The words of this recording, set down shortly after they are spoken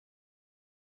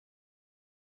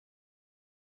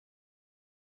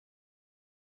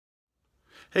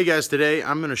Hey guys, today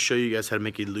I'm going to show you guys how to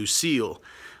make a Lucille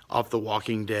off The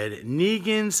Walking Dead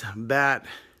Negans bat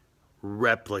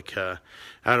replica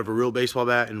out of a real baseball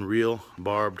bat and real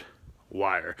barbed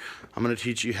wire. I'm going to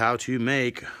teach you how to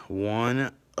make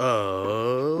one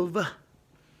of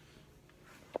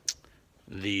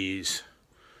these.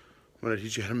 I'm going to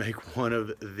teach you how to make one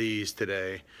of these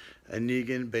today. A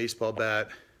Negan baseball bat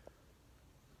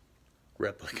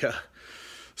replica.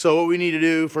 So what we need to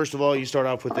do, first of all, you start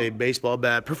off with a baseball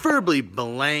bat, preferably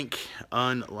blank,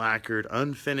 unlacquered,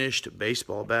 unfinished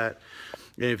baseball bat.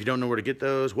 And if you don't know where to get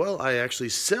those, well, I actually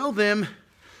sell them.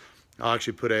 I'll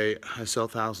actually put I sell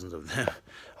thousands of them.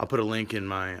 I'll put a link in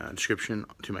my description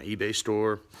to my eBay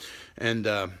store. And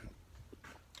so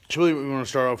really what we want to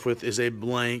start off with is a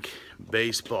blank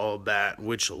baseball bat,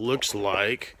 which looks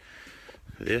like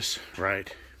this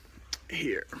right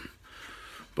here.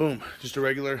 Boom, just a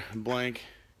regular blank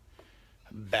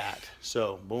bat.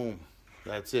 So boom,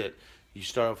 that's it. You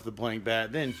start off with a blank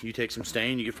bat, then you take some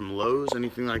stain you get from Lowe's,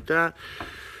 anything like that,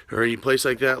 or any place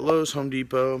like that, Lowe's, Home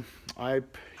Depot. I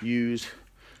use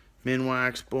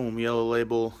Minwax, boom, yellow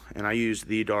label, and I use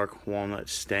the dark walnut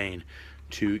stain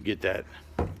to get that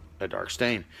dark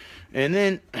stain. And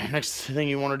then next thing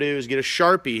you want to do is get a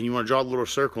Sharpie, and you want to draw a little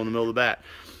circle in the middle of the bat.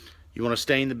 You want to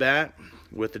stain the bat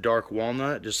with the dark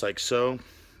walnut, just like so.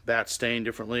 Bats stain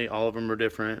differently. All of them are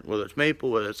different, whether it's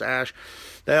maple, whether it's ash.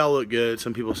 They all look good.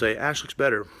 Some people say ash looks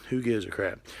better. Who gives a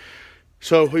crap?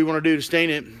 So what you want to do to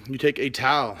stain it, you take a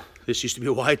towel. This used to be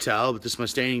a white towel, but this is my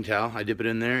staining towel. I dip it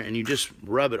in there and you just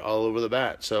rub it all over the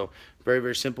bat. So very,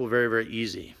 very simple, very, very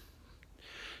easy.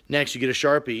 Next, you get a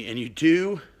Sharpie and you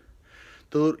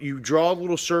draw a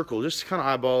little circle, just to kind of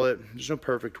eyeball it. There's no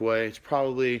perfect way. It's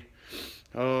probably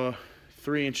 3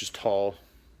 inches tall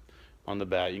on the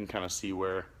bat. You can kind of see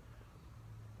where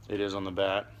it is on the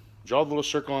bat. Draw a little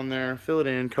circle on there, fill it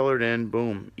in, color it in,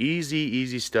 boom. Easy,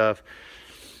 easy stuff.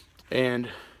 And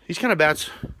these kind of bats,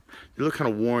 they look kind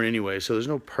of worn anyway, so there's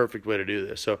no perfect way to do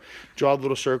this. So draw a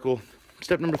little circle.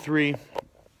 Step number 3,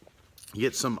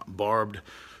 get some barbed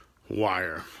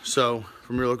wire. So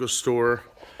from your local store,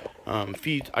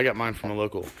 I got mine from a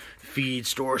local feed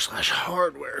store /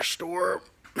 hardware store.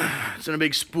 It's in a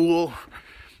big spool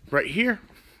right here.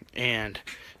 And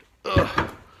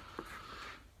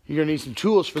you're gonna need some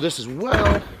tools for this as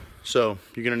well. So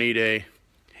you're gonna need a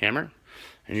hammer,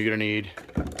 and you're gonna need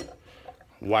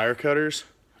wire cutters,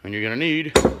 and you're gonna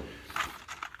need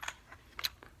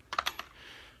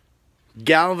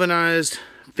galvanized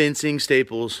fencing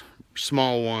staples,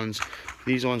 small ones.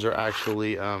 These ones are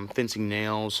actually fencing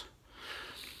nails,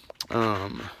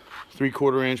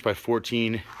 3/4 inch by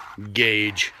 14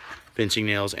 gauge fencing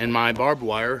nails. And my barbed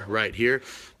wire right here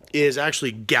is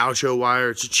actually gaucho wire.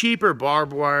 It's a cheaper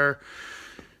barbed wire.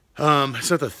 It's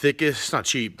not the thickest. It's not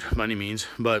cheap by any means,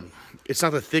 but it's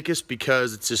not the thickest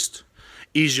because it's just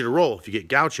easier to roll if you get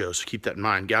gaucho. So keep that in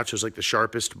mind. Gaucho is like the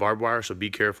sharpest barbed wire, so be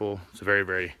careful. It's very,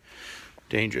 very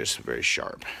dangerous, very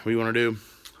sharp. What you want to do,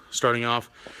 starting off,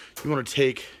 you want to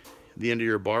take the end of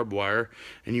your barbed wire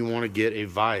and you want to get a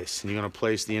vise, and you're going to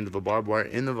place the end of a barbed wire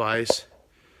in the vise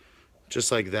just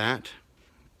like that,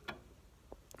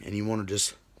 and you want to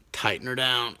just tighten her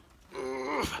down.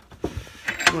 You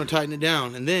want to tighten it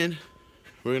down, and then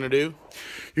what we're going to do,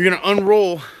 you're going to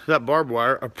unroll that barbed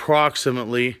wire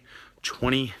approximately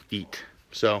 20 feet.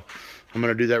 So I'm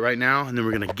going to do that right now, and then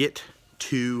we're going to get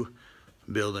to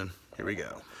building. Here we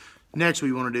go. Next, what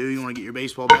you want to do, you want to get your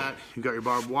baseball bat. You've got your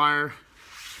barbed wire.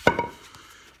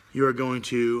 You are going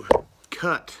to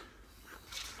cut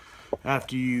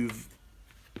after you've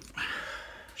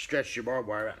stretched your barbed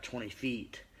wire about 20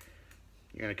 feet.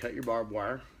 You're going to cut your barbed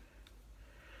wire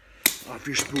off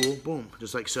your spool, boom,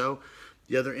 just like so.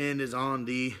 The other end is on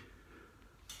the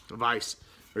vise,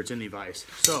 or it's in the vise.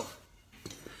 So,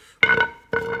 what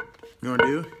you want to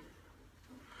do,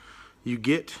 you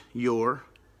get your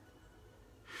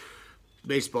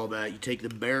baseball bat, you take the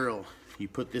barrel, you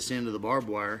put this into the barbed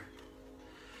wire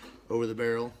over the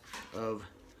barrel of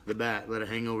the bat, let it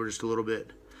hang over just a little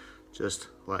bit, just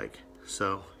like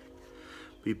so.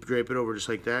 You drape it over just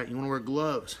like that. You want to wear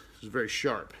gloves. This is very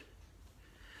sharp.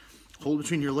 Hold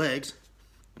between your legs,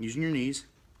 using your knees.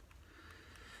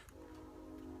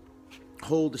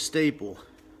 Hold the staple.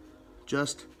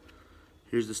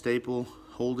 Here's the staple.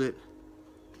 Hold it.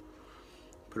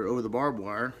 Put it over the barbed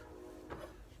wire.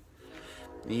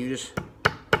 And you just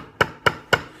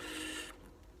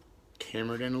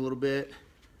hammer it in a little bit.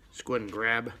 Just go ahead and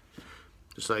grab,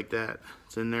 just like that.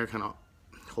 It's in there, kind of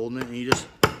holding it, and you just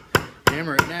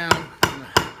hammer it down.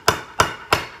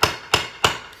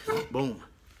 Boom.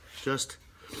 Just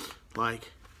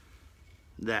like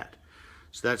that.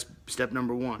 So that's step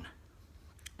number 1.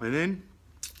 And then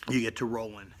you get to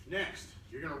rolling. Next,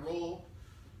 you're gonna roll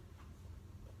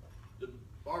the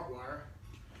barbed wire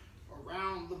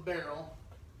around the barrel,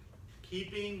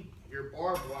 keeping your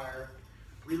barbed wire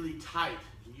really tight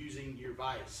using your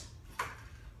vise.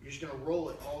 You're just gonna roll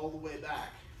it all the way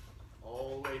back,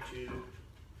 all the way to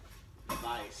the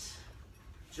vise.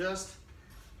 Just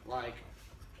like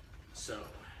so.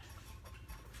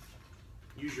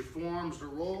 Use your forearms to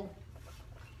roll,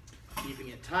 keeping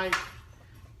it tight,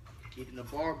 keeping the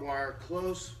barbed wire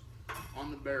close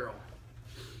on the barrel.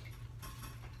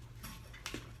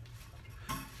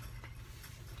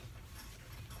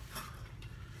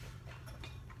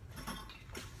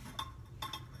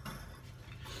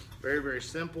 Very, very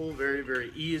simple, very,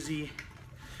 very easy.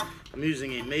 I'm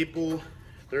using a maple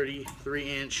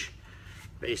 33-inch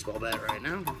baseball bat right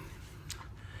now.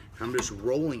 I'm just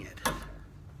rolling it.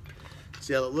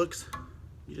 See how it looks?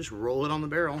 You just roll it on the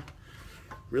barrel.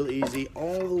 Real easy,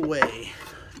 all the way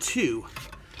to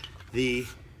the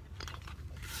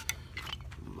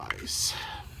vise.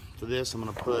 For this, I'm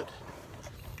gonna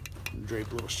drape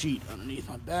a little sheet underneath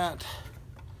my bat,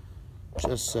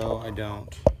 just so I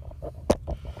don't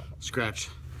scratch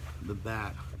the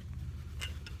bat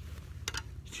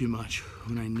too much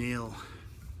when I nail.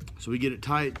 So we get it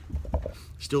tight,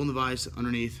 still in the vise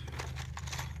underneath.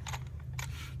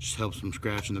 Just helps from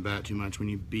scratching the bat too much when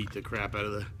you beat the crap out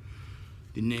of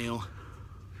the nail.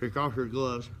 Take off your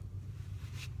gloves.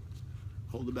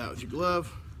 Hold the bat with your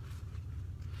glove.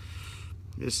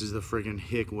 This is the freaking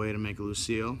hick way to make a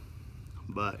Lucille,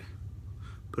 but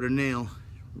put a nail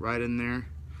right in there,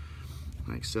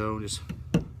 like so. Just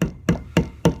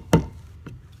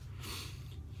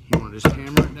you want to just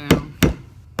hammer it down.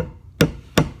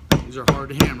 These are hard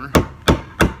to hammer.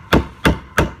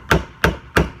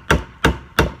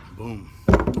 Boom.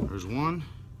 There's one.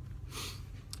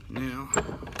 Now we'll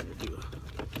do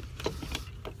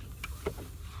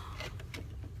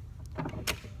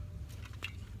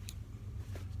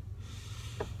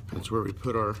that's where we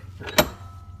put our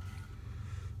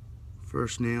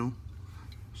first nail.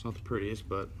 It's not the prettiest,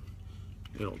 but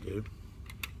it'll do.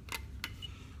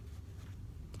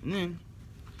 And then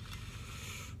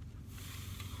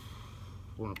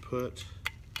we're going to put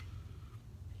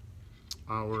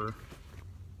our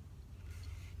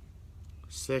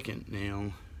second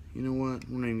nail. You know what?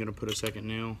 We're not even going to put a second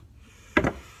nail.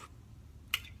 Where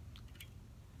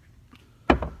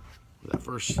that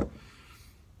first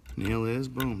nail is,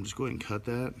 boom, just go ahead and cut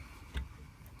that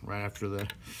right after the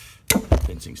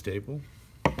fencing staple.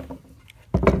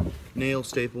 Nail,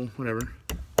 staple, whatever.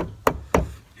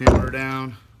 Hammer her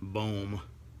down, boom.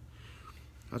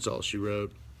 That's all she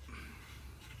wrote.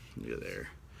 Look at there.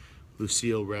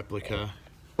 Lucille replica.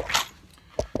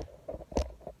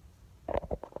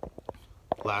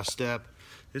 Last step.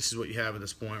 This is what you have at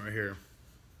this point right here.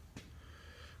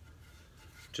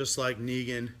 Just like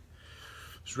Negans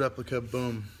replica,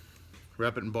 boom.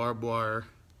 Wrap it in barbed wire.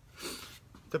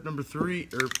 Step number 3,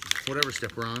 or whatever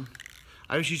step we're on.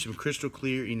 I just use some crystal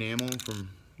clear enamel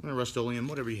from Rust-Oleum,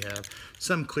 whatever you have.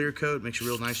 Some clear coat, makes it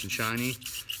real nice and shiny.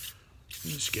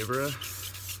 And just give her a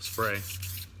spray.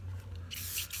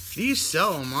 These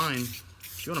sell online.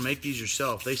 If you want to make these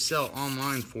yourself, they sell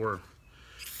online for.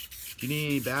 If you need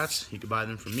any bats, you can buy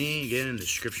them from me. Again, in the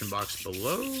description box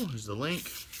below is the link.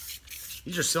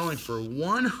 These are selling for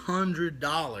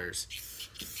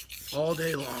 $100 all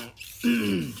day long.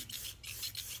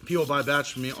 People buy bats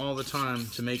from me all the time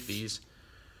to make these.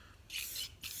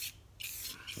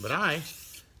 But I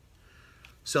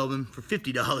sell them for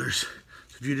 $50. So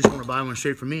if you just want to buy one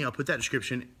straight from me, I'll put that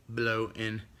description below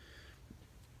in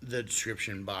the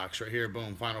description box right here.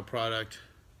 Boom, final product.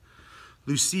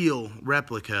 Lucille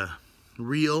replica,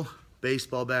 real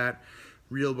baseball bat,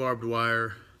 real barbed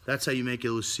wire. That's how you make a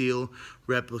Lucille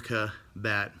replica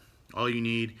bat. All you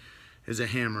need is a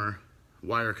hammer,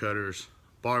 wire cutters,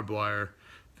 barbed wire,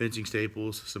 fencing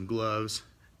staples, some gloves,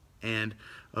 and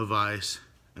a vise,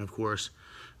 and of course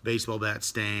baseball bat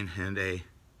stain and a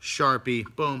Sharpie.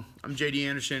 Boom. I'm JD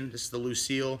Anderson. This is the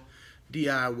Lucille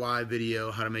DIY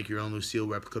video, how to make your own Lucille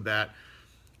replica bat.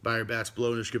 Buy your bats below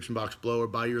in the description box below, or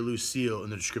buy your Lucille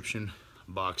in the description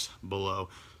box below.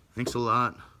 Thanks a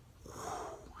lot.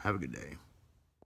 Have a good day.